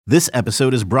This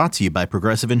episode is brought to you by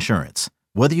Progressive Insurance.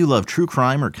 Whether you love true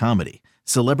crime or comedy,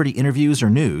 celebrity interviews or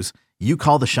news, you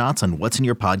call the shots on what's in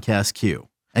your podcast queue.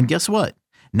 And guess what?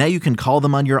 Now you can call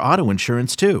them on your auto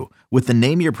insurance too with the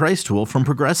Name Your Price tool from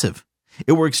Progressive.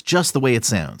 It works just the way it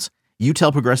sounds. You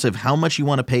tell Progressive how much you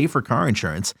want to pay for car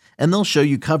insurance, and they'll show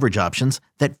you coverage options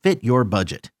that fit your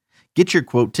budget. Get your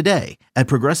quote today at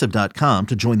Progressive.com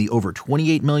to join the over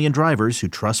 28 million drivers who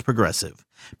trust Progressive.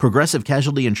 Progressive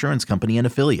Casualty Insurance Company and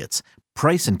Affiliates.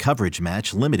 Price and coverage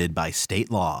match limited by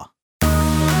state law.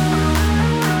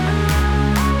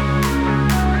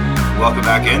 Welcome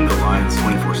back in the Lions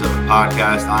 24/7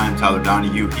 podcast. I'm Tyler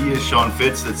Donahue. He is Sean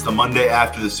Fitz. It's the Monday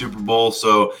after the Super Bowl.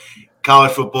 So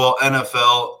college football,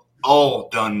 NFL, all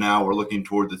done now. We're looking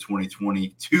toward the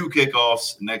 2022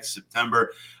 kickoffs next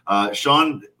September.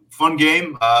 Sean, fun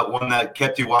game, one that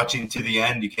kept you watching to the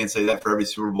end. You can't say that for every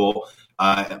Super Bowl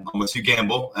unless you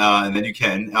gamble, and then you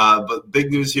can. But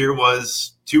big news here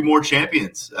was two more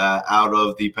champions out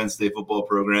of the Penn State football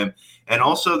program. And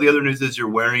also the other news is you're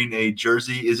wearing a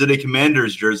jersey. Is it a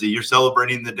Commanders jersey? You're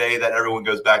celebrating the day that everyone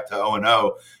goes back to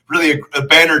 0-0. Really a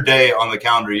banner day on the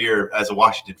calendar year as a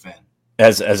Washington fan.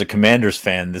 As a Commanders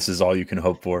fan, this is all you can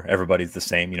hope for. Everybody's the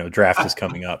same. Draft is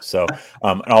coming up. So,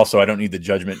 and also, I don't need the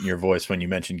judgment in your voice when you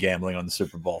mention gambling on the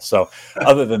Super Bowl. So,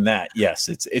 other than that, yes,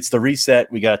 it's the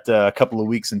reset. We got a couple of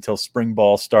weeks until spring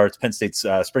ball starts. Penn State's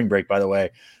spring break, by the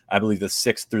way, I believe the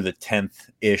 6th through the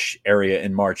 10th-ish area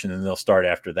in March, and then they'll start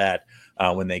after that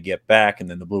when they get back, and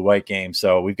then the blue-white game.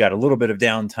 So we've got a little bit of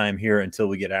downtime here until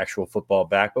we get actual football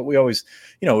back. But we always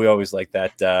like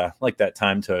that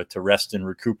time to rest and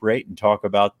recuperate and talk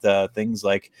about things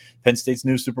like Penn State's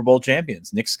new Super Bowl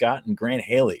champions, Nick Scott and Grant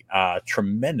Haley.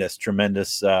 Tremendously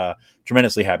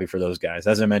happy for those guys.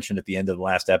 As I mentioned at the end of the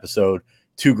last episode,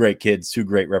 two great kids, two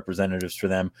great representatives for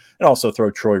them. And also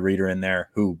throw Troy Reeder in there,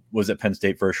 who was at Penn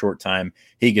State for a short time.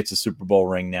 He gets a Super Bowl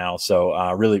ring now. So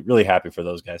really happy for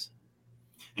those guys.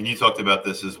 And you talked about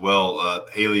this as well,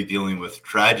 Haley dealing with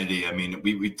tragedy. I mean,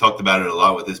 we talked about it a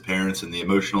lot with his parents and the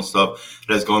emotional stuff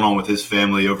that has gone on with his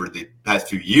family over the past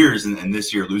few years. And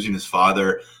this year, losing his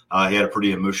father, he had a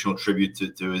pretty emotional tribute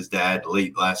to his dad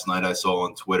late last night, I saw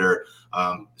on Twitter.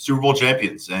 Super Bowl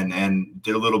champions and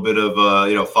did a little bit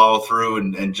of, follow through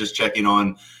and just checking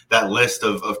on that list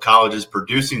of colleges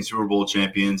producing Super Bowl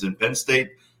champions. And Penn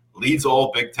State leads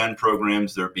all Big Ten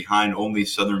programs. They're behind only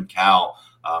Southern Cal.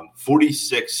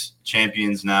 46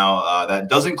 champions now. That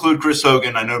does include Chris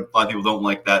Hogan. I know a lot of people don't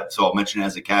like that, so I'll mention it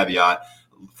as a caveat.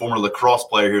 Former lacrosse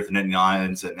player here at the Nittany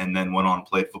Lions and then went on and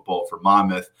played football for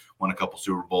Monmouth, won a couple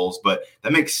Super Bowls. But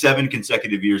that makes 7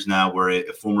 consecutive years now where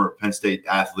a former Penn State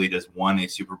athlete has won a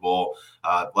Super Bowl.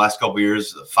 Last couple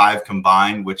years, 5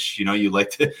 combined, which, you like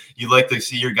to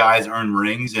see your guys earn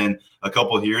rings. And a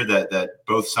couple here that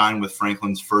both signed with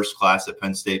Franklin's first class at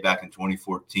Penn State back in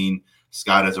 2014.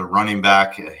 Scott as a running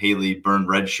back, Haley burned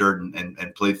red shirt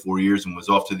and played 4 years and was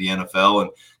off to the NFL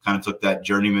and kind of took that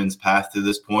journeyman's path to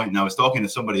this point. And I was talking to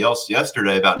somebody else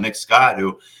yesterday about Nick Scott,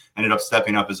 who ended up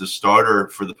stepping up as a starter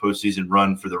for the postseason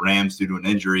run for the Rams due to an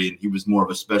injury. And he was more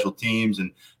of a special teams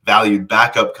and valued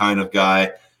backup kind of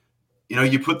guy.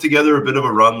 You put together a bit of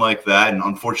a run like that, and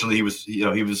unfortunately he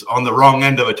was on the wrong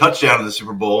end of a touchdown in the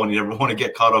Super Bowl, and you never want to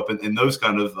get caught up in those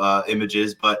kind of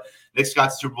images. But Nick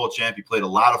Scott's Super Bowl champ. He played a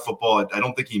lot of football. I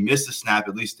don't think he missed a snap,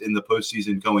 at least in the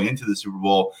postseason going into the Super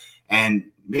Bowl, and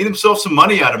made himself some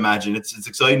money, I'd imagine. It's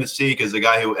exciting to see because the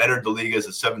guy who entered the league as a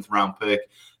 7th-round pick,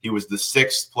 he was the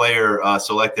 6th player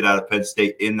selected out of Penn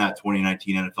State in that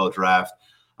 2019 NFL draft.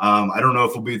 I don't know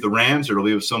if it'll be the Rams or it'll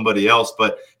be with somebody else,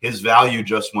 but his value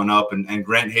just went up. And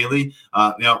Grant Haley,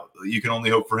 you can only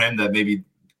hope for him that maybe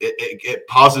it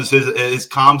pauses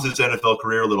calms his NFL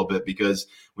career a little bit, because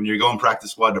when you're going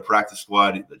practice squad to practice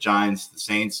squad, the Giants, the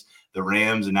Saints, the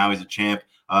Rams, and now he's a champ.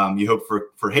 You hope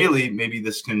for Haley, maybe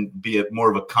this can be more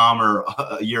of a calmer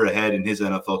year ahead in his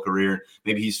NFL career.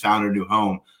 Maybe he's found a new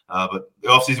home, but the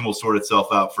offseason will sort itself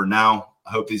out. For now,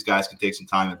 I hope these guys can take some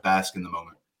time and bask in the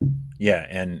moment. Yeah,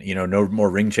 and no more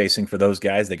ring chasing for those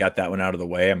guys. They got that one out of the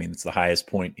way. I mean, it's the highest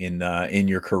point in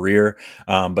your career.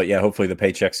 But yeah, hopefully the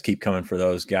paychecks keep coming for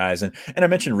those guys. And I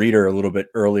mentioned Reeder a little bit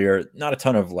earlier. Not a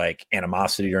ton of like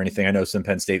animosity or anything. I know some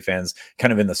Penn State fans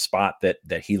kind of in the spot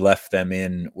that he left them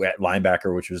in at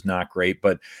linebacker, which was not great.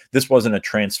 But this wasn't a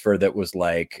transfer that was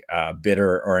like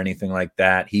bitter or anything like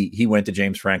that. He went to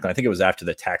James Franklin. I think it was after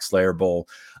the Tax Slayer Bowl.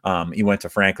 He went to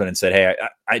Franklin and said, "Hey,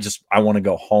 I want to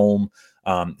go home.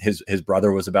 His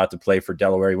brother was about to play for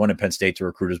Delaware. He wanted Penn State to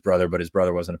recruit his brother, but his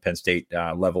brother wasn't a Penn State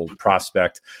level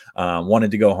prospect.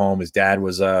 Wanted to go home. His dad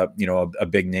was a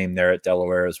big name there at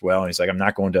Delaware as well. And he's like, I'm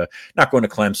not going to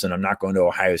Clemson. I'm not going to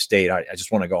Ohio State. I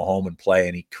just want to go home and play.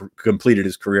 And he completed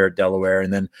his career at Delaware.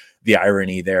 And then the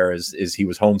irony there is he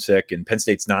was homesick, and Penn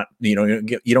State's not, you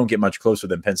don't get much closer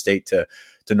than Penn State to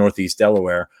Northeast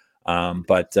Delaware.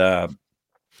 But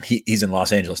he's in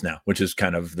Los Angeles now, which is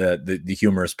kind of the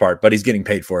humorous part, but he's getting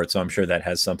paid for it. So I'm sure that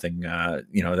has something,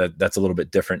 that's a little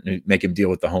bit different, make him deal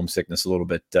with the homesickness a little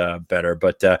bit better,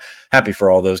 but happy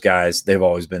for all those guys. They've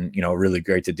always been, really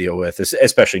great to deal with,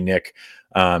 especially Nick,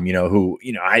 who,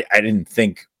 I didn't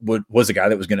think was a guy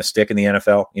that was going to stick in the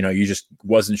NFL. You just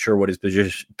wasn't sure what his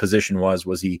position was.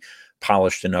 Was he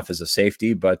polished enough as a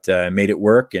safety, but made it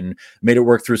work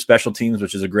through special teams,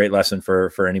 which is a great lesson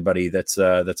for anybody that's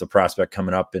a prospect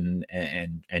coming up and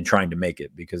trying to make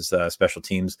it, because special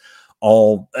teams,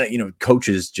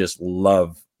 coaches just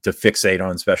love to fixate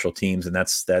on special teams, and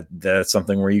that's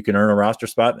something where you can earn a roster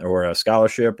spot or a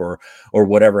scholarship or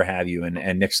whatever have you.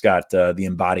 And Nick Scott, the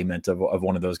embodiment of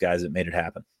one of those guys that made it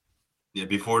happen. Yeah,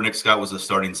 before Nick Scott was a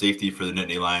starting safety for the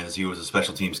Nittany Lions, he was a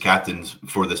special teams captain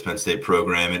for this Penn State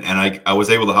program. And I was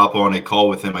able to hop on a call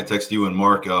with him. I texted you and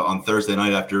Mark on Thursday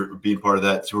night after being part of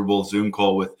that Super Bowl Zoom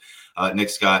call with Nick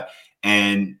Scott.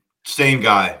 And same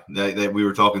guy that we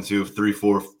were talking to 3,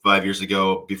 4, 5 years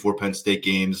ago before Penn State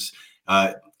games.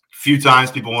 Few times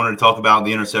people wanted to talk about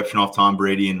the interception off Tom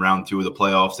Brady in round 2 of the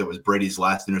playoffs. It was Brady's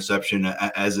last interception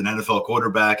as an NFL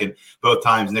quarterback. And both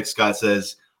times Nick Scott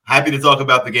says, happy to talk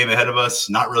about the game ahead of us,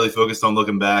 not really focused on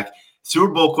looking back.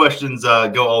 Super Bowl questions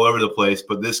go all over the place,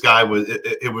 but this guy was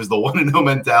the want to know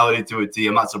mentality to a T.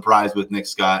 I'm not surprised with Nick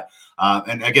Scott.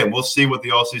 And again, we'll see what the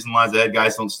offseason lies ahead.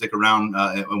 Guys don't stick around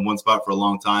in one spot for a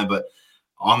long time, but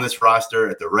on this roster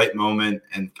at the right moment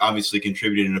and obviously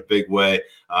contributed in a big way.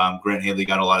 Grant Haley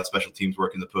got a lot of special teams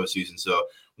work in the postseason. So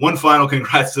one final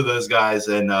congrats to those guys,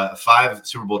 and 5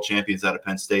 Super Bowl champions out of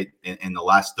Penn State in the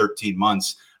last 13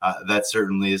 months. That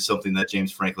certainly is something that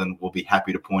James Franklin will be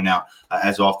happy to point out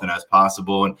as often as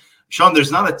possible. And Sean,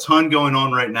 there's not a ton going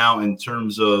on right now in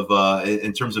terms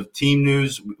of team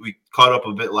news. We caught up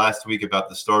a bit last week about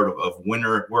the start of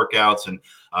winter workouts and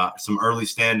some early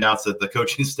standouts that the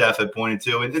coaching staff had pointed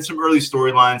to, and some early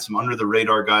storylines, some under the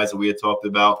radar guys that we had talked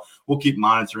about. We'll keep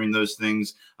monitoring those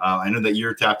things. I know that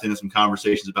you're tapped into some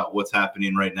conversations about what's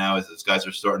happening right now as those guys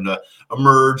are starting to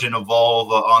emerge and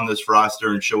evolve on this roster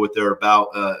and show what they're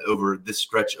about over this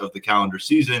stretch of the calendar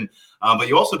season. But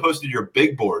you also posted your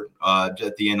big board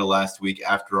at the end of last week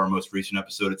after our most recent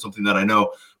episode. It's something that I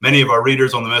know many of our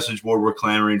readers on the message board were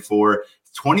clamoring for.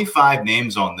 25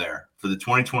 names on there for the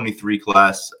 2023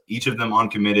 class, each of them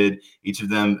uncommitted, each of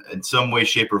them in some way,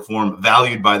 shape, or form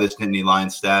valued by this Nittany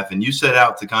Lions staff. And you set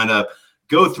out to kind of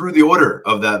go through the order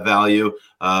of that value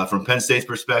from Penn State's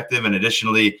perspective, and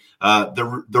additionally,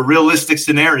 the realistic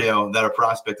scenario that a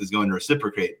prospect is going to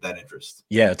reciprocate that interest.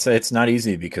 Yeah, it's not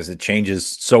easy because it changes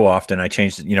so often. I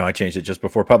changed it just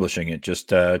before publishing it, just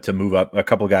to move up a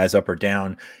couple guys up or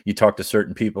down. You talk to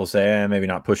certain people, say, maybe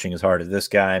not pushing as hard as this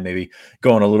guy, maybe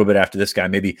going a little bit after this guy.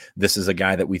 Maybe this is a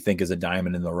guy that we think is a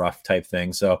diamond in the rough type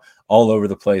thing. So all over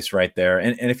the place right there.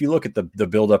 And if you look at the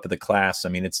buildup of the class, I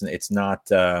mean, it's not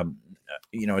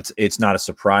it's not a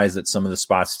surprise that some of the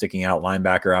spots sticking out.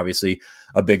 Linebacker, obviously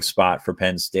a big spot for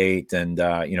Penn State, and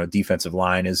defensive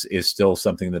line is still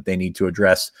something that they need to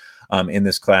address in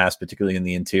this class, particularly in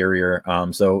the interior.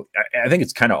 So I think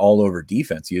it's kind of all over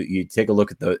defense. You take a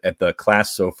look at the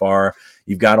class so far.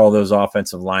 You've got all those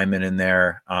offensive linemen in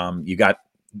there. You got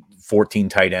 14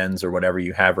 tight ends or whatever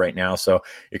you have right now. So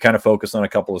you're kind of focused on a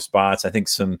couple of spots. I think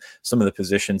some of the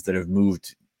positions that have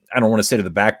moved, I don't want to say to the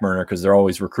back burner because they're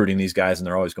always recruiting these guys and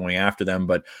they're always going after them,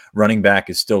 but running back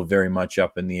is still very much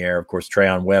up in the air. Of course,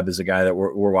 Trayon Webb is a guy that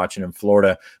we're watching in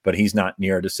Florida, but he's not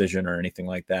near a decision or anything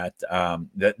like that.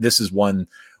 This is one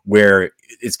where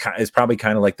it's probably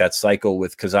kind of like that cycle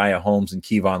with Keziah Holmes and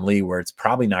Kevon Lee, where it's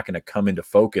probably not going to come into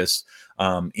focus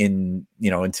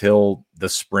until the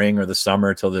spring or the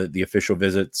summer, till the official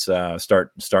visits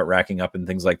start racking up and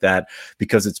things like that,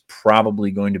 because it's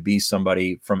probably going to be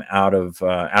somebody from out of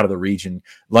the region.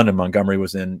 London Montgomery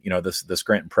was in, the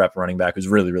Scranton Prep running back, who's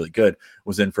really, really good,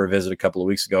 was in for a visit a couple of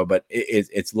weeks ago, but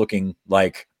it's looking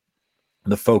like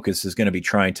the focus is going to be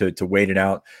trying to wait it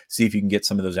out, see if you can get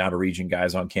some of those out of region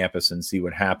guys on campus and see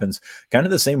what happens. Kind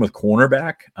of the same with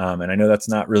cornerback. And I know that's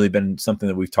not really been something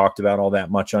that we've talked about all that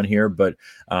much on here, but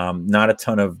not a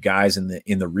ton of guys in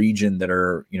the region that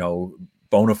are,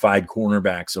 bona fide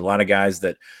cornerbacks, a lot of guys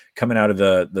that coming out of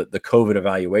the COVID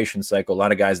evaluation cycle, a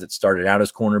lot of guys that started out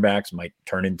as cornerbacks might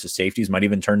turn into safeties, might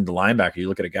even turn into linebacker. You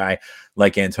look at a guy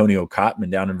like Antonio Cotman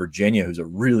down in Virginia, who's a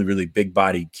really, really big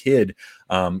bodied kid.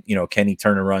 Can he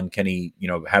turn and run? Can he,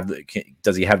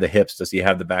 does he have the hips? Does he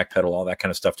have the back pedal? All that kind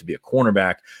of stuff to be a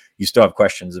cornerback. You still have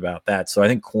questions about that. So I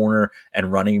think corner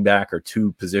and running back are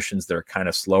two positions that are kind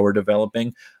of slower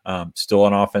developing. Still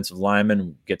an offensive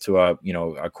lineman. Get to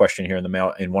a question here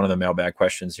in one of the mailbag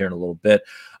questions here in a little bit.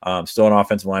 Still an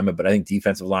offensive lineman, but I think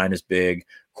defensive line is big.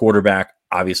 Quarterback,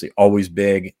 obviously always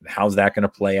big. How's that going to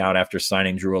play out after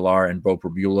signing Drew Allar and Beau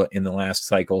Pribula in the last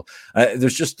cycle?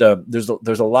 There's just there's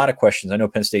a lot of questions. I know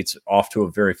Penn State's off to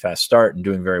a very fast start and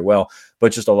doing very well,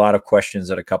 but just a lot of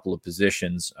questions at a couple of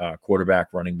positions, quarterback,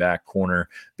 running back, corner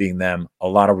being them, a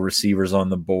lot of receivers on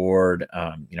the board,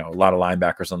 a lot of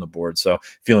linebackers on the board. So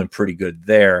feeling pretty good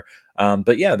there.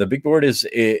 But yeah, the big board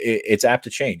it's apt to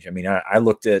change. I mean, I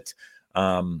looked at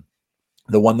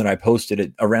the one that I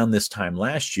posted around this time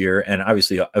last year, and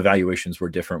obviously evaluations were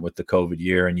different with the COVID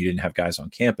year and you didn't have guys on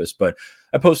campus, but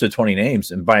I posted 20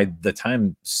 names. And by the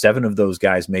time 7 of those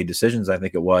guys made decisions, I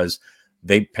think it was,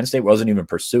 Penn State wasn't even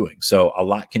pursuing. So a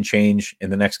lot can change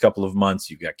in the next couple of months.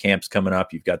 You've got camps coming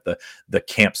up. You've got the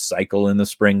camp cycle in the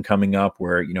spring coming up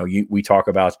where, we talk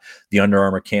about the Under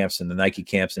Armour camps and the Nike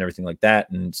camps and everything like that,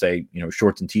 and say,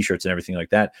 shorts and t-shirts and everything like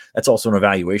that. That's also an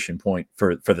evaluation point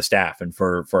for the staff and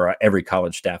for every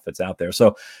college staff that's out there.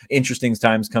 So interesting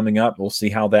times coming up. We'll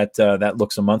see how that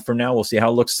looks a month from now. We'll see how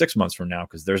it looks 6 months from now,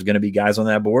 because there's going to be guys on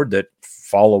that board that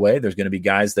fall away. There's going to be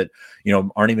guys that,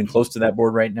 aren't even close to that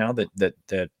board right now that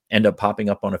end up popping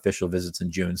up on official visits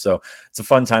in June. So it's a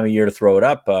fun time of year to throw it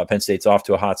up. Penn State's off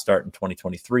to a hot start in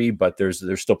 2023, but there's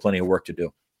still plenty of work to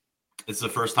do. It's the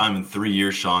first time in 3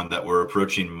 years, Sean, that we're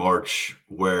approaching March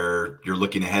where you're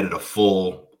looking ahead at a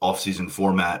full offseason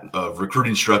format of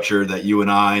recruiting structure that you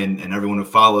and I and everyone who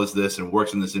follows this and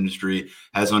works in this industry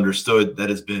has understood.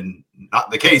 That has been not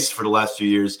the case for the last few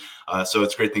years. So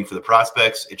it's a great thing for the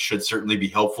prospects. It should certainly be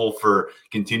helpful for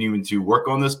continuing to work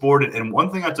on this board. And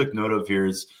one thing I took note of here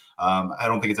is I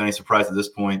don't think it's any surprise at this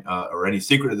point or any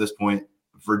secret at this point.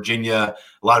 Virginia,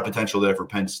 a lot of potential there for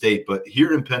Penn State. But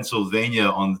here in Pennsylvania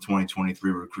on the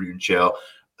 2023 recruiting trail,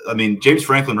 I mean, James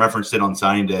Franklin referenced it on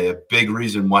signing day. A big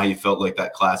reason why he felt like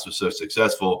that class was so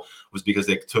successful was because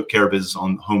they took care of business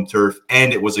on home turf,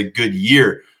 and it was a good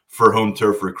year for home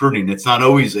turf recruiting. It's not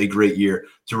always a great year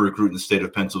to recruit in the state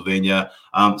of Pennsylvania.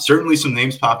 Certainly some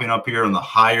names popping up here on the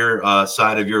higher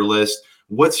side of your list.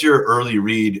 What's your early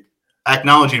read,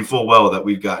 acknowledging full well that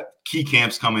we've got key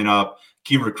camps coming up,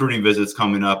 key recruiting visits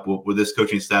coming up, where this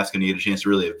coaching staff's going to get a chance to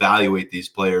really evaluate these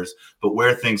players, but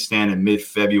where things stand in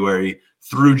mid-February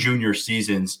through junior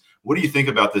seasons. What do you think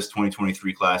about this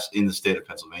 2023 class in the state of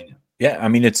Pennsylvania? Yeah, I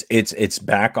mean, it's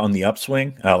back on the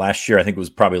upswing. Last year, I think it was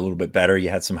probably a little bit better. You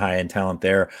had some high-end talent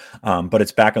there, but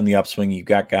it's back on the upswing. You've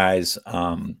got guys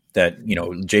that,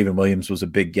 Javen Williams was a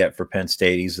big get for Penn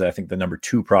State. He's, I think, the number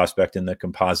 2 prospect in the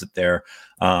composite there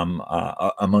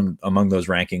among those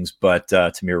rankings. But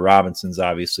Tamir Robinson's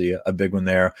obviously a big one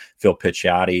there. Phil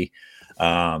Picciotti.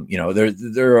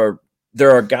 There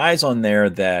are guys on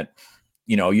there that,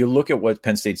 you look at what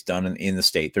Penn State's done in the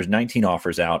state. There's 19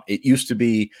 offers out. It used to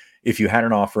be if you had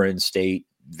an offer in state,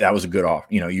 that was a good offer.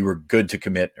 You were good to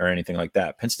commit or anything like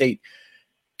that. Penn State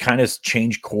kind of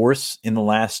changed course in the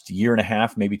last year and a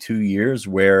half, maybe 2 years,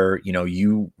 where,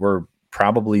 you were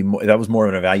probably that was more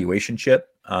of an evaluation chip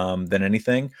than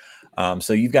anything.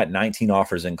 So you've got 19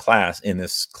 offers in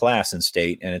this class in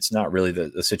state, and it's not really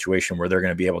the situation where they're going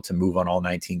to be able to move on all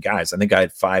 19 guys. I think I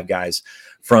had 5 guys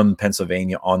from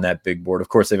Pennsylvania on that big board. Of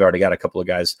course, they've already got a couple of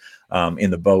guys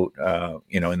in the boat,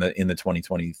 in the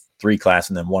 2023 class,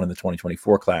 and then one in the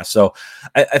 2024 class. So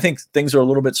I think things are a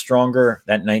little bit stronger.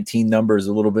 That 19 number is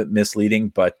a little bit misleading,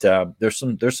 but there's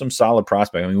some solid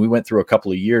prospect. I mean, we went through a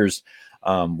couple of years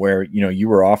where you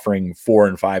were offering 4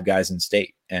 and 5 guys in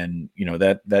state, and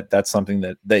that's something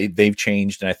that they've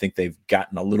changed, and I think they've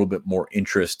gotten a little bit more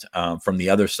interest from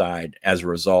the other side as a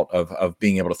result of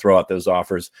being able to throw out those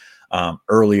offers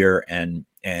earlier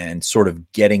and sort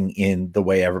of getting in the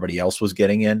way everybody else was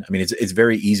getting in. I mean, it's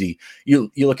very easy.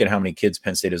 You look at how many kids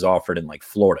Penn State has offered in like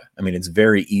Florida. I mean, it's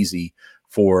very easy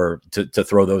to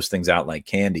throw those things out like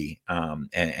candy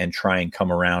and try and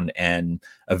come around and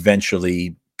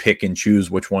eventually pick and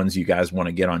choose which ones you guys want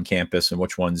to get on campus and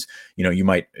which ones you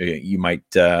might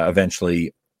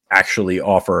eventually actually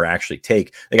offer or actually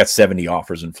take. They got 70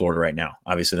 offers in Florida right now.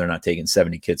 Obviously, they're not taking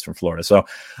 70 kids from Florida. So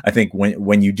I think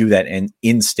when you do that and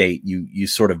in state, you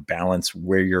sort of balance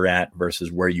where you're at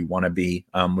versus where you want to be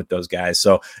with those guys.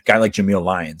 So a guy like Jameel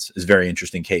Lyons is a very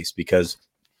interesting case because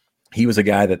he was a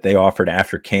guy that they offered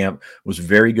after camp, was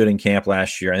very good in camp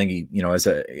last year. I think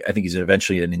I think he's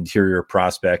eventually an interior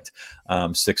prospect,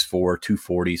 6'4",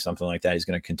 240, something like that. He's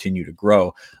going to continue to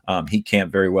grow. He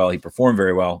camped very well. He performed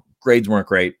very well. Grades weren't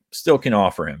great. Still can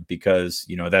offer him because,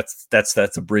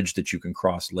 that's a bridge that you can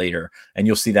cross later. And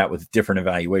you'll see that with different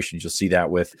evaluations. You'll see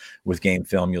that with game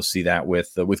film. You'll see that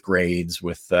with grades,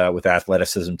 with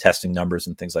athleticism, testing numbers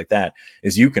and things like that,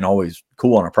 is you can always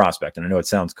cool on a prospect. And I know it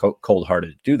sounds cold-hearted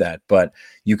to do that, but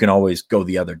you can always go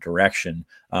the other direction.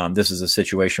 This is a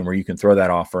situation where you can throw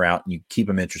that offer out and you keep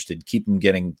him interested, keep him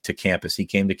getting to campus. He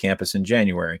came to campus in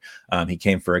January. He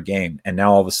came for a game. And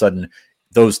now all of a sudden,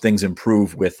 those things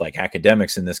improve with like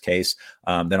academics in this case,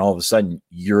 then all of a sudden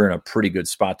you're in a pretty good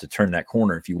spot to turn that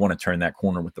corner if you want to turn that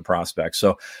corner with the prospect.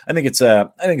 So I think it's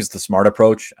the smart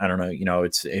approach. I don't know,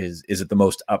 is it the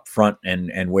most upfront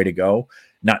and way to go?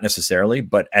 Not necessarily,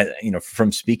 but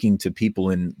from speaking to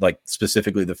people in like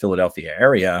specifically the Philadelphia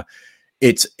area,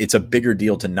 it's a bigger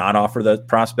deal to not offer the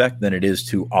prospect than it is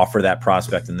to offer that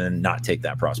prospect and then not take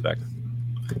that prospect.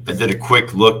 I did a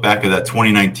quick look back at that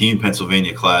 2019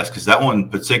 Pennsylvania class because that one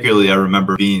particularly I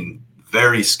remember being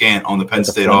very scant on the Penn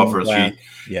State offer sheet.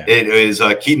 Yeah. It was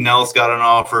Keaton Ellis got an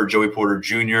offer, Joey Porter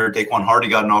Jr., Daquan Hardy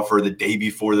got an offer the day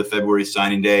before the February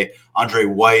signing day. Andre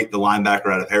White, the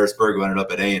linebacker out of Harrisburg, who ended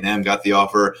up at A&M, got the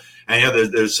offer.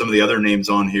 And there's some of the other names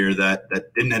on here that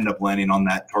didn't end up landing on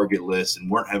that target list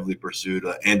and weren't heavily pursued.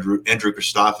 Andrew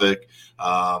Kristofic.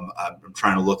 I'm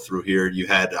trying to look through here. You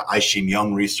had Ishim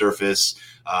Young resurface.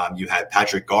 You had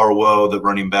Patrick Garwo, the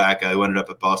running back who ended up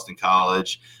at Boston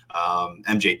College.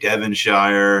 MJ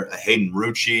Devonshire, Hayden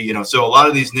Rucci. So a lot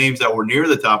of these names that were near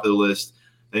the top of the list,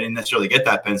 they didn't necessarily get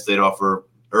that Penn State offer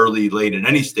early, late, at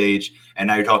any stage. And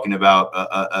now you're talking about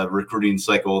a recruiting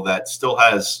cycle that still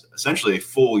has essentially a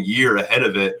full year ahead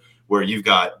of it where you've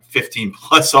got 15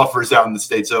 plus offers out in the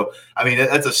state. So, I mean,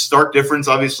 that's a stark difference.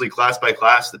 Obviously, class by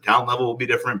class, the talent level will be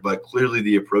different, but clearly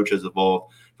the approach has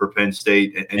evolved for Penn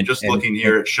State. And just looking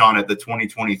here at Sean at the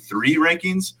 2023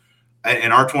 rankings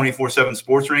and our 24/7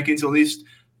 sports rankings, at least,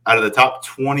 out of the top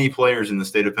 20 players in the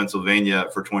state of Pennsylvania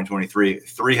for 2023,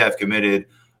 3 have committed.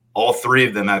 All 3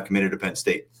 of them have committed to Penn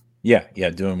State. Yeah,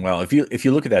 doing well. If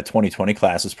you look at that 2020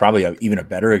 class, it's probably even a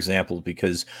better example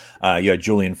because you had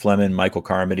Julian Fleming, Michael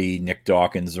Carmody, Nick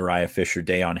Dawkins, Zariah Fisher,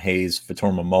 Dayon Hayes,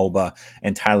 Fatorma Mulba,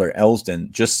 and Tyler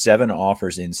Elsdon. Just 7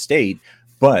 offers in state,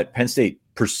 but Penn State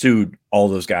pursued all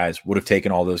those guys, would have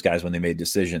taken all those guys when they made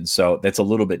decisions. So that's a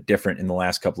little bit different in the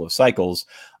last couple of cycles.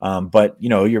 But,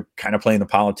 you're kind of playing the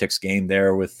politics game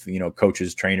there with,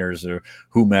 coaches, trainers, or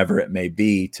whomever it may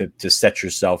be to set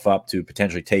yourself up to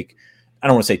potentially take, I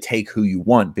don't want to say take who you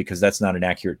want because that's not an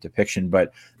accurate depiction,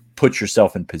 but put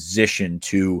yourself in position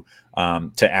to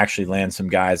actually land some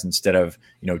guys instead of,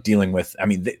 dealing with, I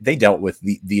mean, they dealt with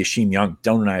the Ishim Young.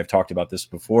 Don and I have talked about this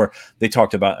before. They've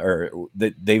dealt with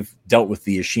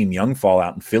the Ishim Young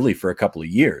fallout in Philly for a couple of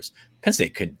years. Penn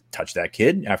State couldn't touch that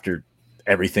kid after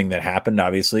everything that happened,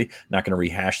 obviously. Not going to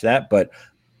rehash that, but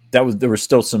there was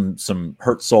still some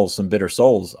hurt souls, some bitter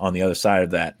souls on the other side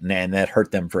of that, and that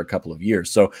hurt them for a couple of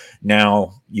years. So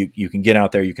now you can get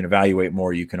out there, you can evaluate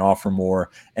more, you can offer more,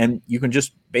 and you can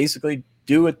just basically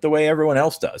do it the way everyone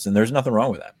else does, and there's nothing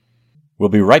wrong with that. We'll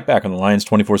be right back on the Lions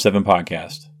 24/7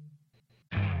 podcast.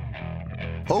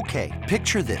 Okay,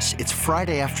 picture this. It's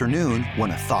Friday afternoon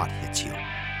when a thought hits you.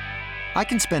 I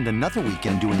can spend another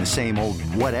weekend doing the same old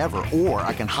whatever, or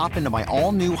I can hop into my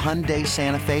all-new Hyundai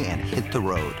Santa Fe and hit the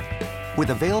road. With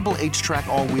available H-Track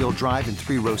all-wheel drive and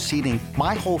 3-row seating,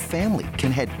 my whole family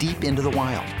can head deep into the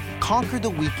wild. Conquer the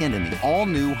weekend in the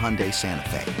all-new Hyundai Santa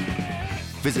Fe.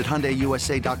 Visit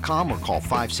HyundaiUSA.com or call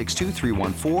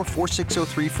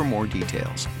 562-314-4603 for more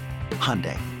details.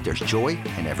 Hyundai, there's joy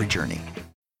in every journey.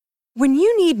 When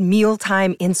you need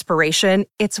mealtime inspiration,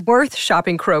 it's worth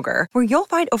shopping Kroger, where you'll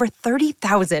find over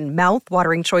 30,000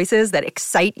 mouth-watering choices that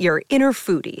excite your inner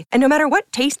foodie. And no matter what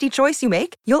tasty choice you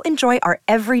make, you'll enjoy our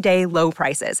everyday low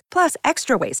prices, plus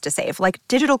extra ways to save, like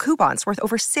digital coupons worth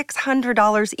over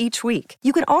 $600 each week.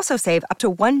 You can also save up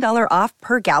to $1 off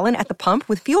per gallon at the pump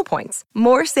with fuel points.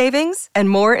 More savings and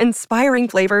more inspiring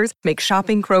flavors make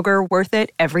shopping Kroger worth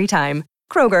it every time.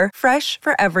 Kroger, fresh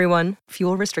for everyone.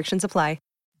 Fuel restrictions apply.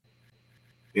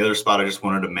 The other spot I just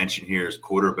wanted to mention here is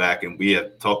quarterback, and we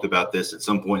have talked about this at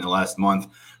some point in the last month,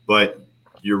 but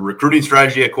your recruiting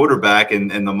strategy at quarterback and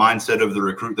the mindset of the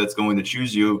recruit that's going to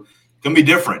choose you going to be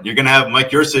different. You're going to have Mike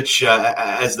Yurcich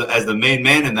as the main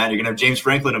man in that. You're going to have James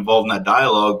Franklin involved in that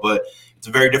dialogue, but it's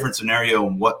a very different scenario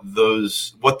in what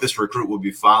this recruit will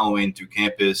be following to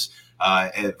campus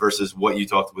versus what you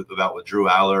talked about with Drew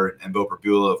Aller and Bo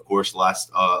Perbula, of course,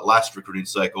 last recruiting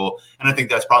cycle. And I think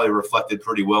that's probably reflected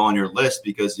pretty well on your list,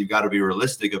 because you've got to be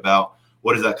realistic about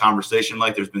what is that conversation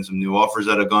like. There's been some new offers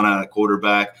that have gone out at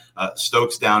quarterback.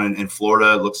 Stokes down in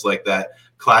Florida. It looks like that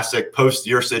classic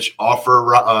post-Yurcich offer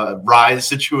rise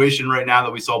situation right now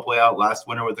that we saw play out last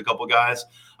winter with a couple guys.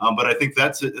 But I think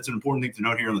that's an important thing to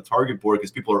note here on the target board,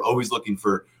 because people are always looking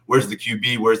for where's the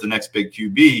QB, where's the next big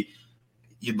QB.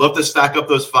 You'd love to stack up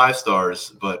those 5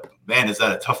 stars, but man, is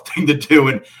that a tough thing to do.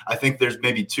 And I think there's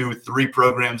maybe 2-3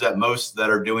 programs at most that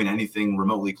are doing anything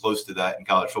remotely close to that in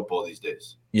college football these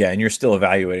days. Yeah, and you're still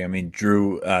evaluating. I mean,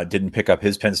 Drew didn't pick up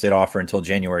his Penn State offer until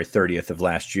January 30th of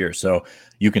last year. So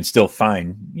you can still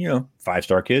find,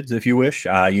 5-star kids if you wish.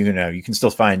 You can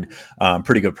still find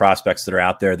pretty good prospects that are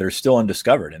out there. They're still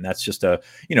undiscovered. And that's just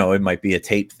it might be a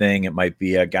tape thing. It might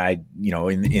be a guy,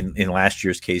 in last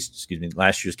year's case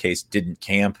didn't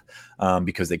camp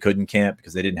because they couldn't camp,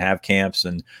 because they didn't have camps.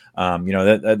 And,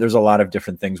 there's a lot of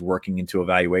different things working into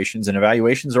evaluations, and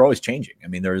evaluations are always changing. I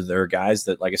mean, there are guys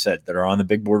that, like I said, that are on the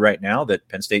big board right now that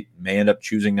Penn State may end up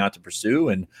choosing not to pursue,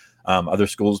 and other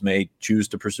schools may choose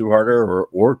to pursue harder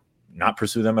or not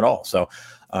pursue them at all. So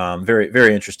very,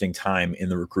 very interesting time in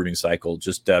the recruiting cycle,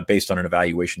 just based on an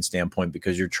evaluation standpoint,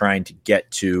 because you're trying to get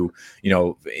to,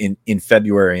 in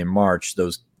February and March,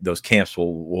 those camps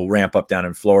will ramp up down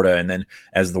in Florida. And then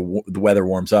as the weather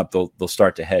warms up, they'll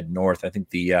start to head north. I think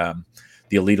the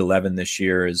Elite 11 this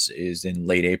year is in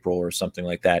late April or something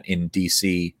like that in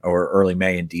DC, or early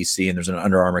May in DC. And there's an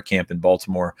Under Armour camp in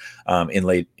Baltimore in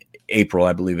late April,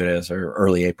 I believe it is, or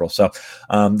early April. So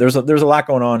there's a lot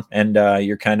going on, and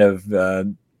you're kind of,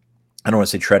 I don't want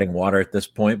to say treading water at this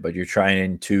point, but you're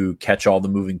trying to catch all the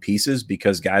moving pieces,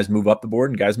 because guys move up the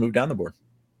board and guys move down the board.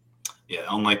 Yeah,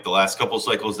 unlike the last couple of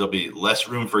cycles, there'll be less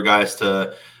room for guys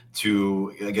to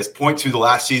I guess point to the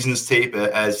last season's tape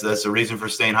as that's a reason for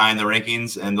staying high in the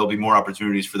rankings, and there'll be more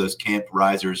opportunities for those camp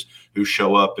risers who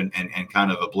show up and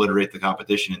kind of obliterate the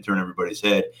competition and turn everybody's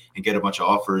head and get a bunch of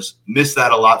offers. Missed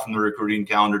that a lot from the recruiting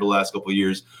calendar the last couple of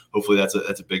years. Hopefully that's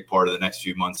a big part of the next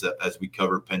few months as we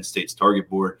cover Penn State's target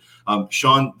board.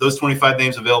 Sean, those 25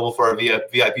 names available for our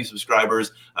VIP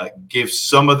subscribers, gave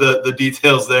some of the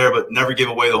details there, but never give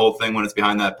away the whole thing when it's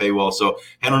behind that paywall. So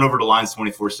head on over to Lines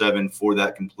 24/7 for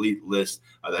that complete list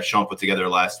that Sean put together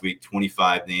last week,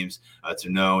 25 names to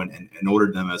know, and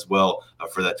ordered them as well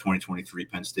for that 2023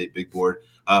 Penn State Big Board.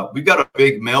 We've got a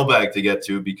big mailbag to get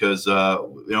to because,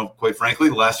 quite frankly,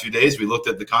 the last few days we looked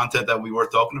at the content that we were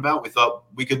talking about. We thought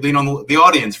we could lean on the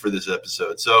audience for this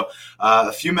episode. So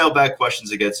a few mailbag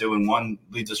questions to get to, and one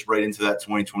leads us right into that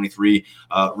 2023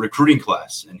 recruiting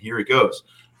class. And here it goes.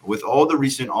 With all the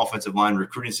recent offensive line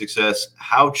recruiting success,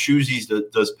 how choosy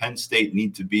does Penn State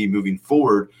need to be moving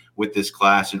forward with this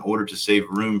class in order to save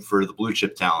room for the blue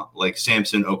chip talent like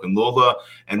Samson Okunlola?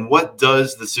 And what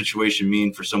does the situation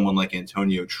mean for someone like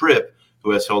Antonio Tripp,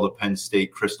 who has held a Penn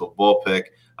State crystal ball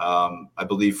pick, I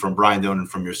believe from Brian Doan and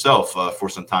from yourself for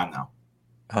some time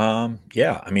now?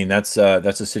 Yeah, I mean, that's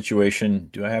a situation.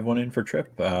 Do I have one in for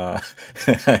Tripp? I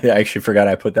actually forgot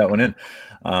I put that one in.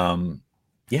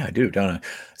 Yeah, I do, don't I?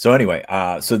 So anyway,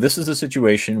 so this is a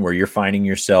situation where you're finding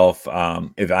yourself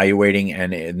evaluating,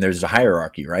 and there's a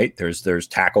hierarchy, right? There's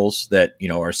tackles that,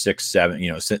 are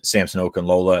 6'7", Samson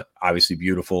Okunlola, obviously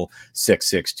beautiful,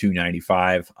 6'6",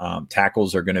 295.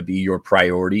 Tackles are going to be your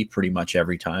priority pretty much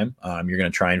every time. You're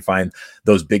going to try and find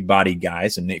those big-bodied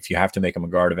guys, and if you have to make them a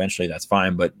guard eventually, that's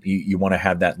fine, but you want to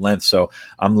have that length. So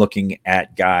I'm looking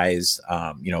at guys,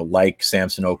 like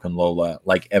Samson Okunlola,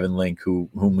 like Evan Link,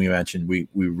 whom we mentioned we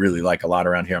really like a lot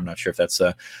around here. I'm not sure if that's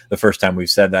the first time we've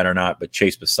said that or not, but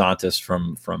Chase Basantis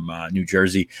from New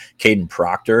Jersey, Caden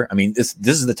Proctor. I mean, this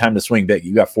is the time to swing big.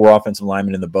 You got 4 offensive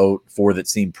linemen in the boat, 4 that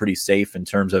seem pretty safe in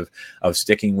terms of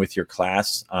sticking with your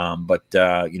class. But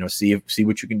see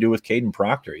what you can do with Caden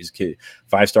Proctor. He's a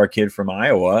 5-star kid from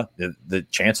Iowa. The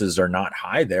chances are not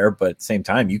high there, but at the same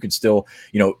time, you can still,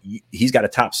 he's got a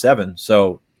top 7.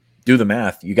 So do the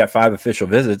math. You got 5 official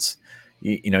visits.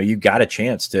 You got a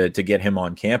chance to get him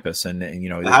on campus, and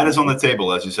the hat is on the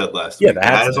table, as you said last week. Yeah, the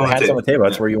hat's on the table.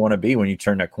 That's where you want to be when you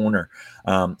turn that corner.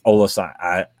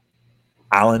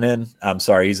 Alanin, I'm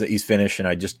sorry, he's Finnish, and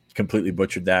I just completely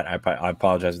butchered that. I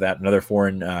apologize for that. Another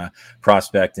foreign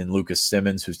prospect in Lucas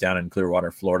Simmons, who's down in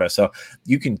Clearwater, Florida. So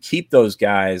you can keep those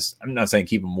guys. I'm not saying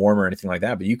keep them warm or anything like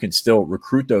that, but you can still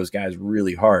recruit those guys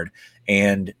really hard.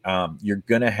 And you're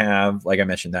going to have, like I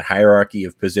mentioned, that hierarchy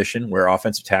of position where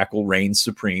offensive tackle reigns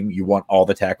supreme. You want all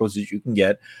the tackles that you can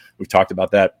get. We've talked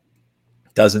about that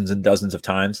dozens and dozens of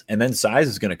times. And then size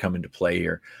is going to come into play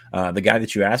here. The guy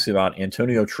that you asked about,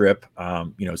 Antonio Tripp,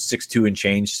 6'2" and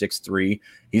change, 6'3",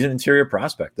 he's an interior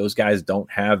prospect. Those guys don't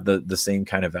have the same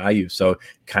kind of value. So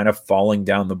kind of falling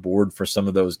down the board for some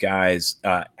of those guys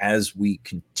as we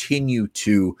continue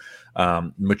to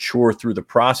mature through the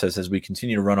process, as we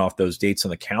continue to run off those dates on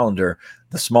the calendar,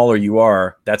 the smaller you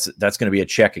are, that's going to be a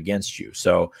check against you.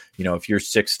 So, if you're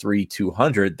 6'3",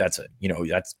 200, that's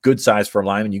good size for a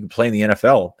lineman. You can play in the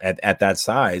NFL at that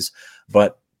size,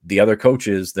 but the other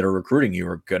coaches that are recruiting you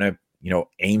are going to,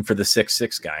 aim for the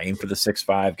 6'6" guy, aim for the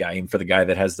 6'5" guy, aim for the guy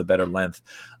that has the better length.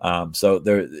 So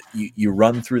there, you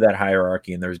run through that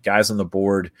hierarchy, and there's guys on the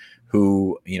board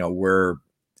who, were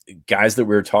guys that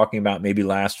we were talking about maybe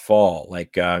last fall,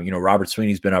 like, Robert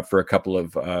Sweeney's been up for a couple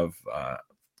of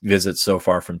visits so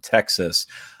far from Texas.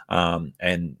 And,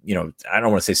 I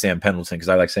don't want to say Sam Pendleton because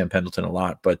I like Sam Pendleton a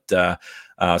lot, but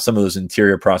some of those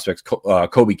interior prospects,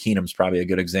 Kobe Keenum's probably a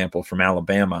good example from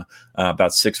Alabama,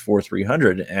 about 6'4",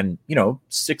 300. And,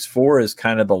 6'4" is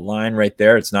kind of the line right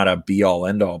there. It's not a be all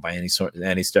end all by any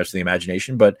stretch of the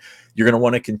imagination, but you're going to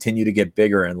want to continue to get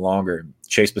bigger and longer.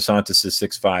 Chase Basantis is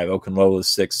 6'5", Okunlola is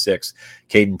 6'6",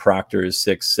 Caden Proctor is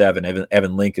 6'7",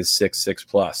 Evan Link is 6'6"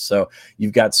 plus. So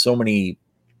you've got so many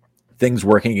things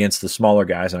working against the smaller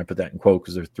guys, and I put that in quote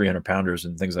because they're 300-pounders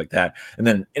and things like that. And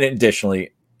then, additionally,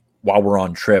 while we're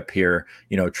on Tripp here,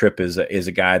 Tripp is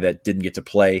a guy that didn't get to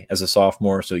play as a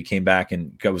sophomore, so he came back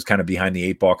and was kind of behind the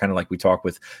eight ball, kind of like we talked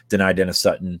with Dani Dennis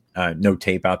Sutton, no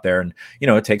tape out there, and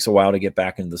it takes a while to get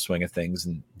back into the swing of things,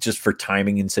 and just for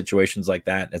timing in situations like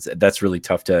that, that's really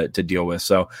tough to deal with.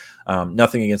 So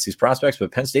nothing against these prospects,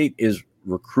 but Penn State is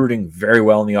recruiting very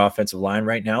well in the offensive line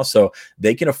right now, so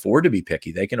they can afford to be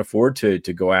picky. They can afford to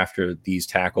go after these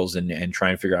tackles and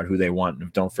try and figure out who they want.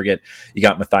 And don't forget, you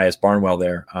got Matthias Barnwell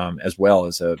there as well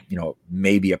as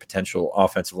maybe a potential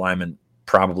offensive lineman.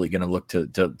 Probably going to look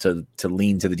to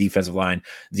lean to the defensive line,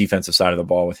 defensive side of the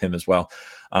ball with him as well.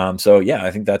 So yeah,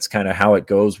 I think that's kind of how it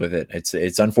goes with it.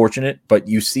 It's unfortunate, but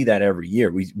you see that every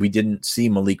year. We didn't see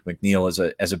Malik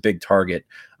McNeil as a big target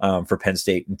for Penn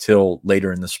State until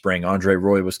later in the spring. Andre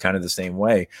Roy was kind of the same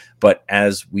way. But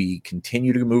as we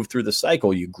continue to move through the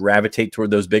cycle, you gravitate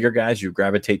toward those bigger guys, you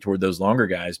gravitate toward those longer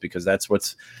guys, because that's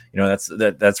what's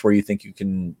that's where you think you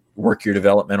can work your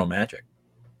developmental magic.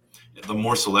 The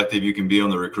more selective you can be on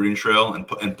the recruiting trail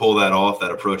and pull that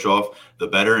approach off, the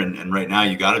better. And right now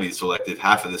you got to be selective.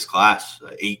 Half of this class,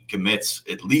 8 commits,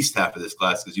 at least half of this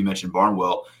class, because you mentioned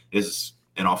Barnwell is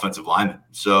an offensive lineman.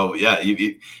 So yeah,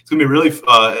 it's going to be really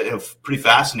pretty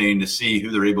fascinating to see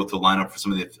who they're able to line up for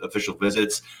some of the official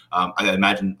visits. I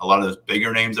imagine a lot of those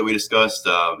bigger names that we discussed,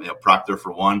 Proctor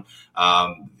for one.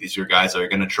 These are guys that are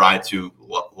going to try to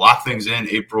lock things in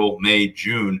April, May,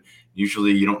 June.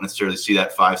 Usually you don't necessarily see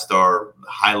that 5-star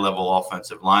high-level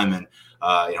offensive lineman,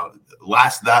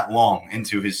 last that long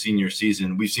into his senior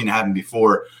season. We've seen it happen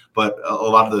before, but a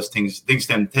lot of those things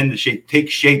tend to take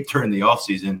shape during the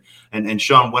offseason. And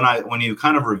Sean, when you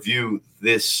kind of review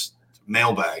this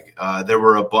mailbag, there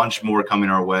were a bunch more coming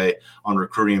our way on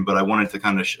recruiting, but I wanted to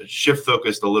kind of shift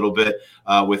focus a little bit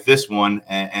with this one,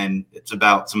 and it's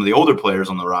about some of the older players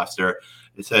on the roster.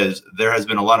 It says there has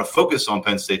been a lot of focus on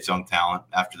Penn State's young talent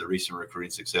after the recent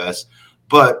recruiting success,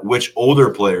 but which older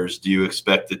players do you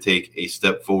expect to take a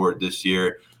step forward this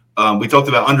year? We talked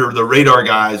about under the radar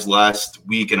guys last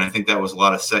week, and I think that was a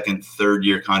lot of second, third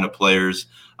year kind of players.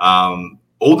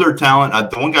 Older talent,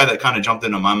 the one guy that kind of jumped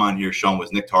into my mind here, Sean,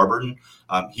 was Nick Tarburton.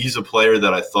 He's a player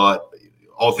that I thought,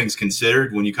 all things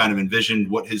considered, when you kind of envisioned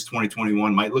what his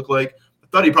 2021 might look like,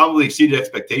 thought he probably exceeded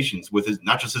expectations with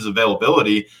not just his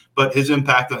availability, but his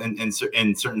impact in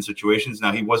certain situations.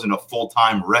 Now, he wasn't a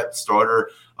full-time rep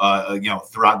starter,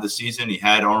 throughout the season. He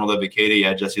had Arnold Ebiketie, he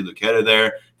had Jesse Luketa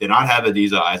there. Did not have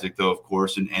Adiza Isaac, though, of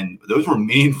course, and those were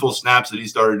meaningful snaps that he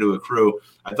started to accrue.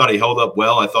 I thought he held up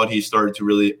well. I thought he started to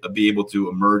really be able to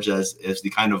emerge as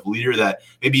the kind of leader that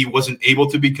maybe he wasn't able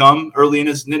to become early in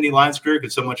his Nittany Lions career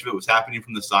because so much of it was happening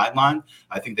from the sideline.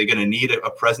 I think they're going to need a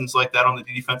presence like that on the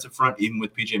defensive front, even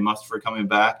with P.J. Mustipher coming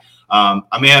back. I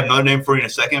may have another name for you in a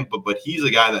second, but he's a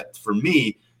guy that, for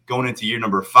me, going into year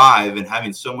number 5 and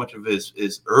having so much of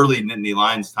his early Nittany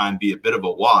Lions time be a bit of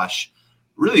a wash,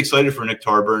 really excited for Nick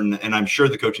Tarburton, and I'm sure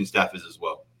the coaching staff is as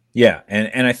well. Yeah,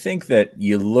 and I think that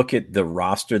you look at the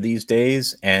roster these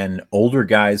days, and older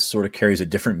guys sort of carries a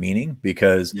different meaning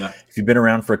because Yeah. if you've been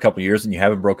around for a couple of years and you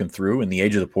haven't broken through in the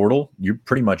age of the portal, you're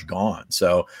pretty much gone.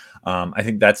 So I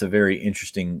think that's a very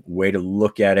interesting way to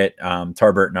look at it.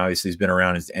 Tarburton obviously has been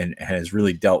around and has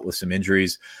really dealt with some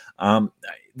injuries. Um,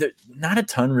 Not a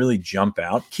ton really jump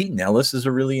out. Keaton Ellis is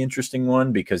a really interesting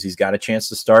one because he's got a chance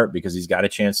to start, because he's got a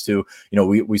chance to,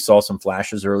 we saw some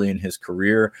flashes early in his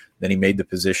career. Then he made the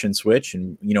position switch.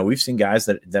 And, we've seen guys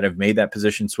that have made that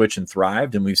position switch and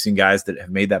thrived. And we've seen guys that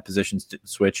have made that position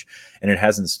switch and it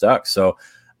hasn't stuck. So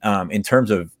in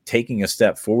terms of taking a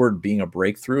step forward, being a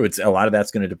breakthrough, it's a lot of that's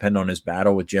going to depend on his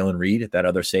battle with Jalen Reed at that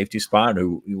other safety spot,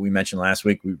 who we mentioned last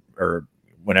week, or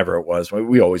whenever it was.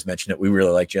 We always mention it. We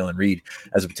really like Jalen Reed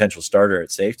as a potential starter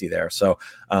at safety there. So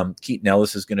Keaton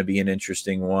Ellis is going to be an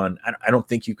interesting one. I don't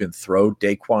think you can throw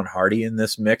Daquan Hardy in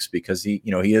this mix because he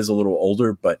is a little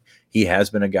older, but he has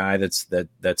been a guy that's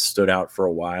stood out for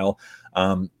a while.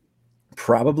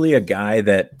 Probably a guy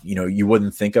that you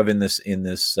wouldn't think of in this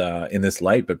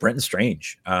light, but Brenton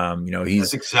Strange.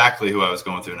 That's exactly who I was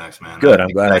going through next, man. Good. I'm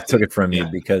glad I took it from you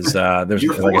because there's,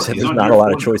 like I said, there's not a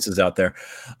lot of choices out there.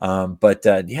 But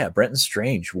Brenton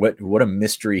Strange. What a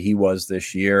mystery he was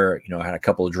this year. Had a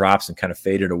couple of drops and kind of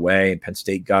faded away. And Penn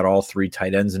State got all three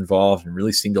tight ends involved and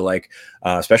really seemed to like,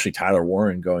 especially Tyler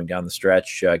Warren going down the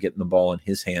stretch, getting the ball in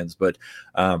his hands. But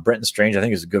Brenton Strange, I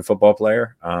think, is a good football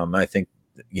player. I think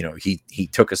he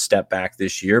took a step back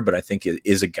this year, but I think it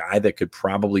is a guy that could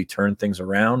probably turn things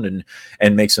around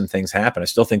and make some things happen. I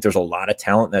still think there's a lot of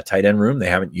talent in that tight end room. They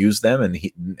haven't used them,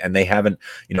 and they haven't,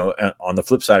 on the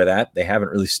flip side of that, they haven't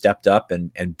really stepped up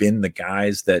and been the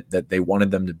guys that they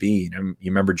wanted them to be. You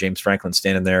remember James Franklin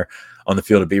standing there on the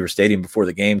field of Beaver Stadium before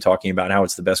the game talking about how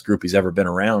it's the best group he's ever been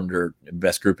around, or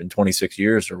best group in 26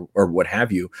 years or what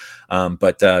have you.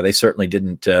 But they certainly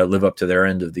didn't live up to their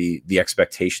end of the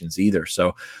expectations either.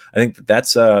 So I think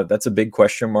that's a big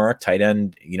question mark. Tight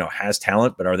end, has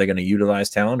talent, but are they going to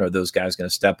utilize talent? Are those guys going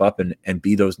to step up and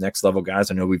be those next level guys?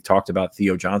 I know we've talked about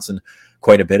Theo Johnson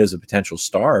quite a bit as a potential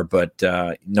star, but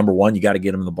number one, you got to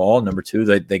get him the ball. Number two,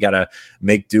 they got to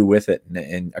make do with it.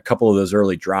 And a couple of those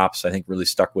early drops, I think, really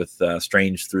stuck with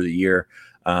Strange through the year,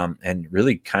 and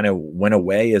really kind of went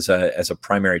away as a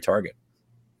primary target.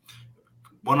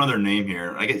 One other name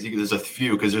here, I guess there's a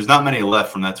few because there's not many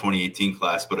left from that 2018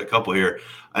 class, but a couple here.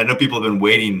 I know people have been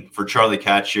waiting for Charlie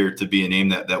Katshir to be a name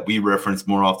that we reference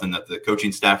more often, that the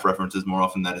coaching staff references more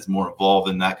often, that is more involved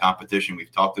in that competition.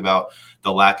 We've talked about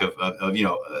the lack of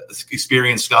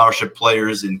experienced scholarship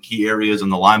players in key areas in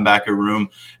the linebacker room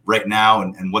right now,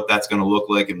 and what that's going to look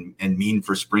like and mean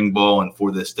for spring ball and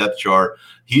for this depth chart.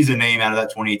 He's a name out of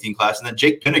that 2018 class. And then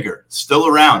Jake Pinniger, still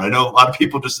around. I know a lot of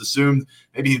people just assumed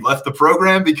maybe he left the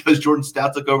program because Jordan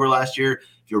Stout took over last year.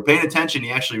 If you were paying attention,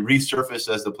 he actually resurfaced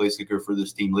as the place kicker for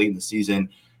this team late in the season.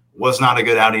 Was not a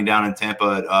good outing down in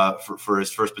Tampa for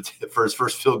his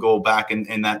first field goal back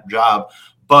in that job.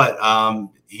 But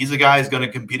he's a guy who's going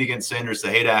to compete against Sanders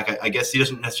Sahaydak. I guess he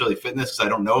doesn't necessarily fit in this because I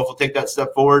don't know if he'll take that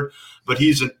step forward. But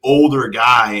he's an older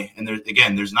guy, and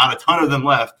there's not a ton of them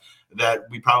left that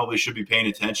we probably should be paying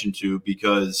attention to,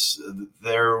 because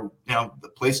the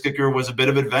place kicker was a bit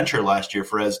of adventure last year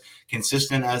for as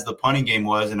consistent as the punting game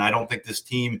was. And I don't think this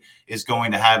team is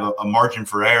going to have a margin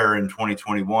for error in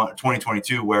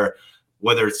 2022, where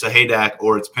whether it's Sahaydak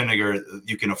or it's Pinniger,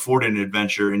 you can afford an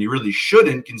adventure, and you really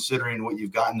shouldn't, considering what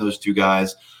you've gotten those two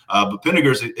guys. But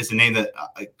Pinniger is a name that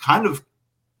I kind of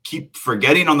keep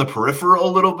forgetting on the peripheral a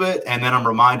little bit. And then I'm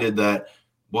reminded that,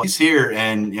 well, he's here,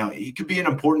 and he could be an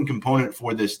important component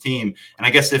for this team. And I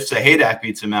guess if Sahaydak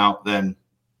beats him out, then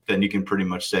you can pretty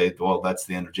much say, well, that's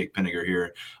the end of Jake Pinniger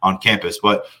here on campus.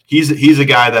 But he's a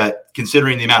guy that,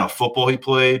 considering the amount of football he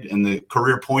played and the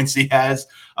career points he has,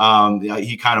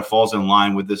 he kind of falls in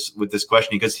line with this question,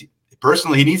 because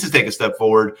personally he needs to take a step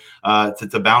forward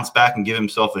to bounce back and give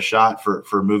himself a shot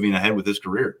for moving ahead with his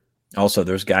career. Also,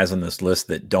 there's guys on this list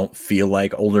that don't feel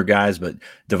like older guys, but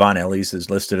Devon Ellis is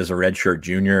listed as a redshirt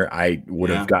junior. I would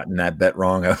have gotten that bet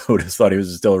wrong. I would have thought he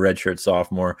was still a redshirt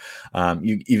sophomore.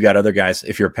 You've got other guys.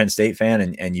 If you're a Penn State fan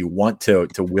and you want to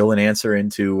will an answer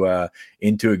into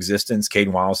existence,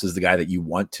 Caden Wallace is the guy that you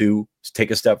want to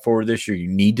take a step forward this year. You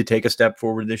need to take a step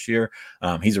forward this year.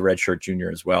 He's a redshirt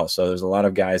junior as well. So there's a lot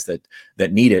of guys that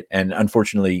need it. And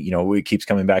unfortunately, it keeps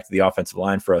coming back to the offensive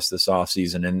line for us this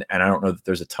offseason. And I don't know that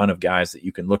there's a ton of guys that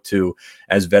you can look to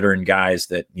as veteran guys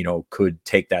that, could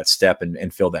take that step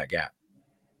and fill that gap.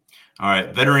 All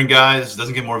right, veteran guys,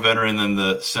 doesn't get more veteran than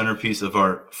the centerpiece of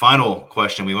our final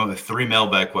question. We went with 3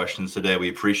 mailbag questions today. We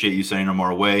appreciate you sending them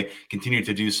our way. Continue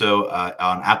to do so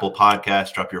on Apple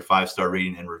Podcasts. Drop your 5-star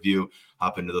rating and review.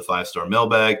 Hop into the 5-star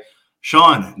mailbag.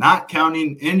 Sean, not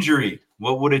counting injury,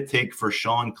 what would it take for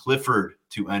Sean Clifford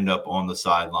to end up on the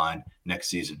sideline next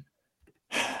season?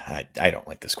 I don't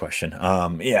like this question.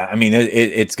 Yeah, I mean,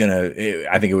 it's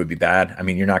I think it would be bad. I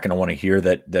mean, you're not going to want to hear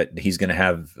that he's going to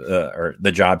have or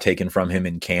the job taken from him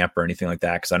in camp or anything like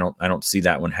that, because I don't see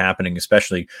that one happening,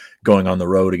 especially going on the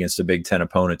road against a Big Ten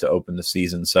opponent to open the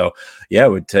season. So yeah, it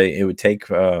would take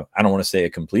I don't want to say a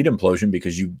complete implosion,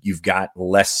 because you've got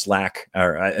less slack,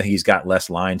 or he's got less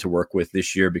line to work with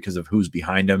this year because of who's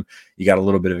behind him. You got a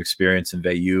little bit of experience in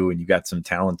Veilleux, and you got some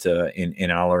talent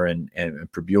in Aller and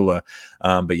Pribula.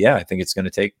 But yeah, I think it's going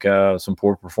to take some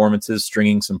poor performances,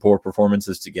 stringing some poor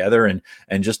performances together, and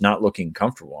just not looking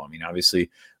comfortable. I mean,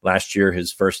 obviously, last year,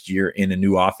 his first year in a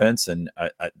new offense, and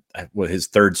his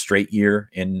third straight year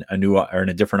in a new or in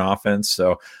a different offense.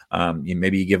 So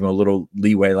maybe you give him a little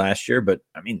leeway last year, but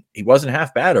I mean, he wasn't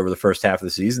half bad over the first half of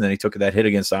the season. Then he took that hit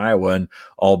against Iowa, and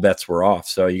all bets were off.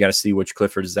 So you got to see which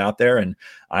Clifford is out there, and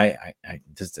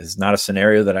this is not a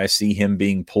scenario that I see him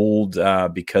being pulled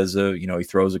because of, he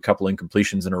throws a couple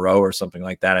incompletions in a row or something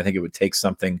like that. I think it would take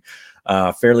something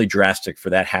fairly drastic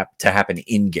for that to happen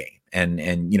in game. And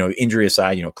injury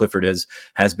aside, Clifford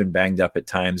has been banged up at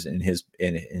times in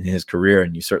his career,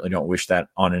 and you certainly don't wish that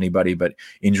on anybody. But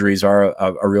injuries are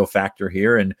a real factor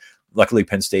here, and luckily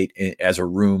Penn State as a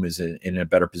room is in a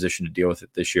better position to deal with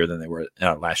it this year than they were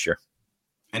last year.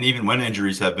 And even when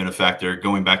injuries have been a factor,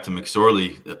 going back to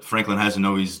McSorley, Franklin hasn't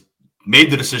always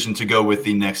made the decision to go with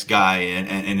the next guy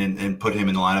and put him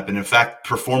in the lineup. And in fact,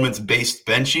 performance-based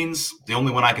benchings, the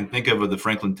only one I can think of the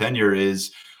Franklin tenure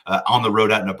is on the road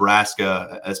at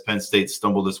Nebraska, as Penn State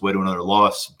stumbled its way to another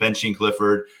loss, benching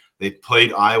Clifford. They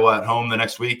played Iowa at home the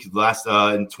next week, in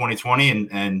 2020,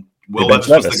 and Will Levis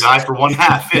was the guy for one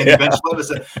half, and bench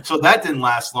Levis. So that didn't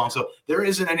last long. So there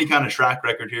isn't any kind of track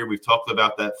record here. We've talked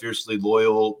about that fiercely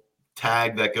loyal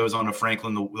tag that goes on to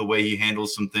Franklin, the way he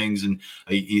handles some things, and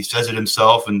he says it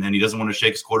himself, and he doesn't want to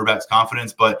shake his quarterback's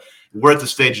confidence. But we're at the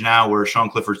stage now where Sean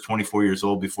Clifford's 24 years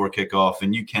old before kickoff,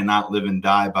 and you cannot live and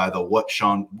die by the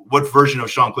what version of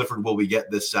Sean Clifford will we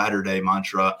get this Saturday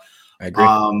mantra. I agree.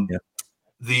 Yeah.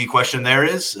 The question there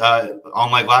is,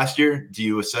 unlike last year, do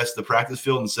you assess the practice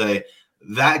field and say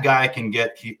that guy can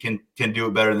do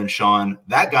it better than Sean?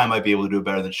 That guy might be able to do it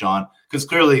better than Sean, because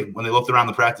clearly when they looked around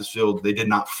the practice field, they did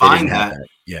not find that.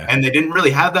 Yeah. And they didn't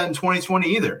really have that in 2020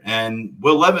 either. And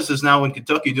Will Levis is now in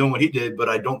Kentucky doing what he did, but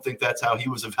I don't think that's how he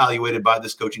was evaluated by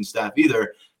this coaching staff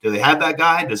either. Do they have that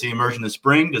guy? Does he emerge in the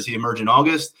spring? Does he emerge in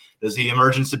August? Does he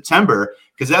emerge in September?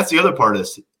 Because that's the other part of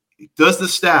this. Does the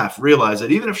staff realize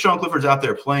that even if Sean Clifford's out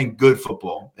there playing good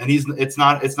football, and it's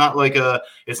not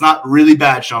really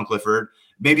bad Sean Clifford,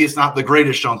 maybe it's not the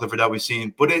greatest Sean Clifford that we've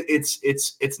seen, but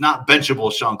it's not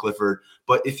benchable Sean Clifford.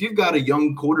 But if you've got a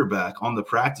young quarterback on the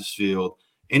practice field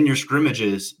in your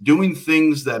scrimmages doing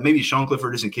things that maybe Sean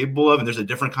Clifford isn't capable of, and there's a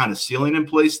different kind of ceiling in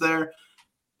place there,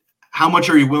 how much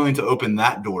are you willing to open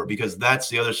that door? Because that's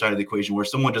the other side of the equation, where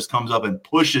someone just comes up and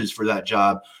pushes for that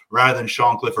job rather than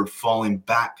Sean Clifford falling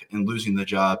back and losing the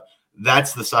job.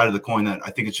 That's the side of the coin that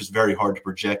I think it's just very hard to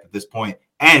project at this point.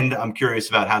 And I'm curious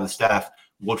about how the staff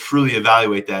will truly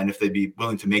evaluate that, and if they'd be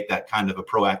willing to make that kind of a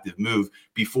proactive move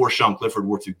before Sean Clifford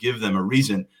were to give them a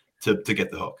reason to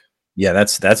get the hook. Yeah,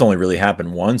 that's only really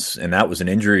happened once, and that was an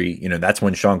injury. That's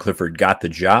when Sean Clifford got the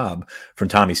job from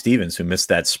Tommy Stevens, who missed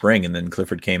that spring, and then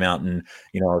Clifford came out and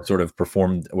sort of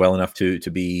performed well enough to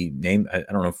be named. I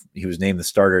don't know if he was named the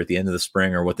starter at the end of the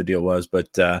spring or what the deal was, but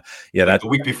yeah, that's the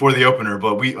week before the opener.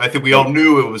 But I think we all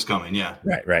knew it was coming. Yeah,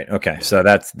 right. Okay, so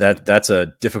that's a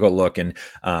difficult look, and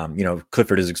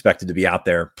Clifford is expected to be out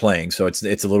there playing, so it's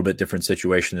a little bit different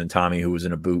situation than Tommy, who was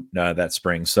in a boot that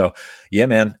spring. So yeah,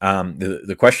 man,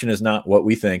 the question is not what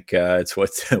we think, it's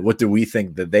what do we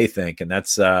think that they think, and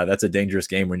that's a dangerous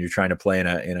game when you're trying to play in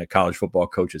a college football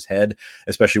coach's head,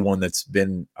 especially one that's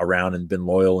been around and been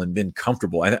loyal and been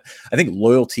comfortable. I think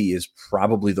loyalty is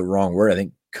probably the wrong word. I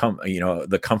think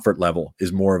the comfort level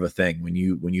is more of a thing when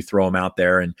you throw him out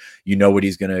there and what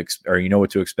he's going to or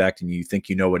what to expect, and you think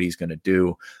what he's going to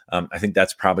do. I think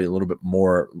that's probably a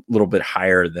little bit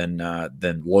higher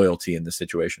than loyalty in this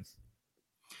situation.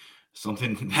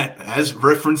 something that, as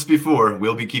referenced before,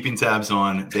 we'll be keeping tabs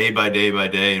on day by day by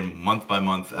day and month by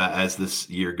month as this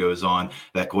year goes on,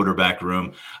 that quarterback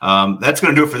room. That's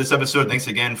going to do it for this episode. Thanks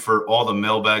again for all the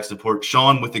mailbag support.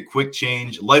 Sean with the quick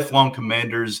change, lifelong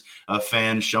Commanders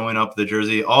fan showing up the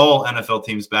jersey. All NFL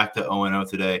teams back to 0-0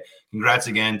 today. Congrats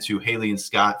again to Haley and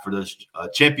Scott for those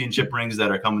championship rings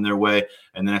that are coming their way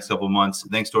in the next couple of months.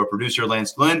 Thanks to our producer,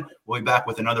 Lance Glenn. We'll be back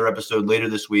with another episode later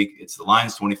this week. It's the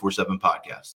Lions 24/7 podcast.